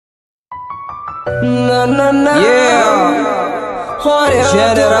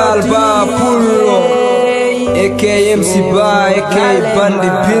General Bapullo, aka MC Ba, aka Bandi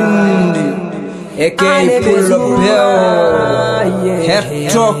Bindi, aka Pullo Bell,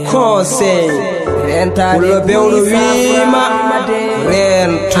 Hetto Kose, Pullo Bell Wima,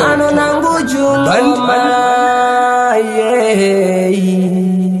 Rento,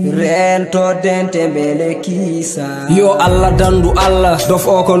 Rento dente bele kisa. Yo Allah dandu Allah, dof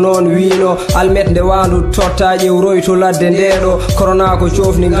oko non wino, almet nde wandu totta royto ladde ndeɗo. Corona ko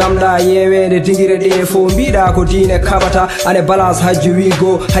cofni gamɗa yewede dingire ɗe fo mbiɗa ko diine kabata. Ane balance hajju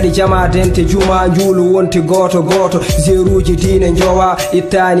wigo, hadi jama dente juma njulu wonti goto goto. Zeruji diine jowa,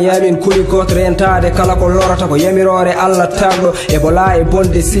 ittani yamin kuli goto. Rentade kala ko lorata ko yamirore Allah tagɗo. Ebola e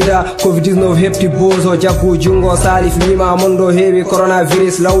bonde sida, Covid-19 hepti bozo. Jaggu jungo salif wima mondo heewi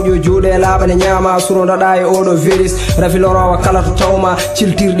coronavirus. Lawƴo juuɗe laaɓane ñaama surodaɗa e oɗo virus. Rafilorowa kala to tawma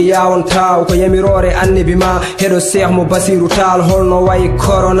ciltirɗi yawon taw ko yamirore annabi ma heɗo cheikh mo Basiru Tall holno wayi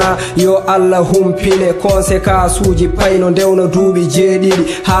corona. Yo Allah humpile conséquence uji payno ndewno duuɓi jeeɗiɗi.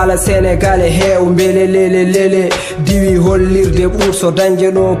 Haala Sénégal e heew mbele lele diwi hollirde ɓurso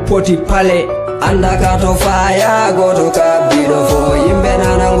dañde ɗo poti pale. Anda ka to faya goto kabbiɗo fo yimɓe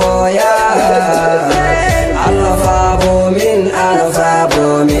nana ngoya. Allah faabo min Allah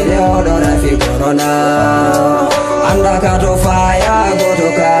faabo min e oɗo rafi corona. Anda ka to faya goto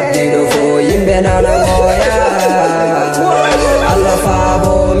kabbiɗo fo yimɓe nana ngoya. Allah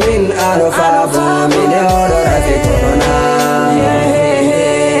faabo min Allah faabo min e oɗo rafi corona.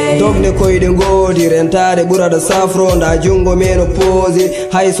 Dogne koyɗe ngodi rentade ɓurada safro nda jungo meno poosi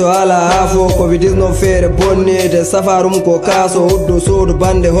hayso ala hafo Covid-19 feere bonnede safarum ko kaso huddo sodu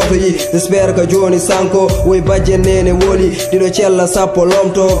bande hotoyi. J'espère que joni sanko woy bajjen nene woli ɗiɗo cella sappo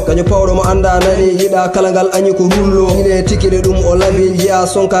lomto kañum pawɗo mo anda nani yiɗa kala ngal añi ko rullo ine tikiɗe ɗum o labi jiya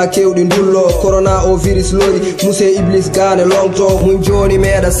sonka kewɗi dullo. Corona o virus lori muse iblis gane longto mum joni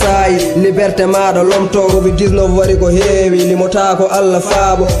meeɗa saayi liberté maɗa lomto. Covid-19 waɗi ko heewi limota ko Allah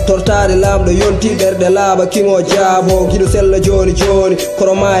faabo tortade lamɗo yonti ɓerɗe laaɓa kimo jaabo giɗo sella joni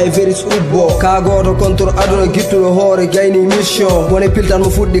koroma e virus ubbo. Ka goto contre aduna gittuɗo hoore gayni mission woni piltan mo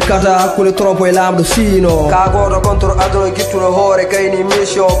fuɗɗi kata hakkude trompo e lamɗo sino. Ka goto contre aduna gittuɗo hoore gayni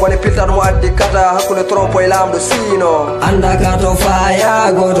mission woni piltan mo addi kata hakkude trompo e lamɗo sino. Anda ka to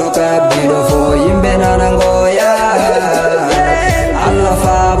faya goto kabbiɗo fo yimɓe nana ngoya. Allah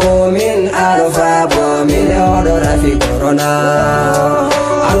faabo min Allah faabo min e oɗo rafi corona.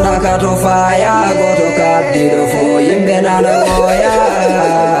 Anda ka to faya goto kabbiɗo fo yimɓe nana ngoya.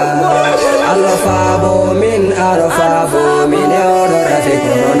 Allah faabo min Allah faabo min e oɗo rafi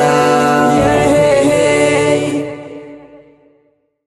corona.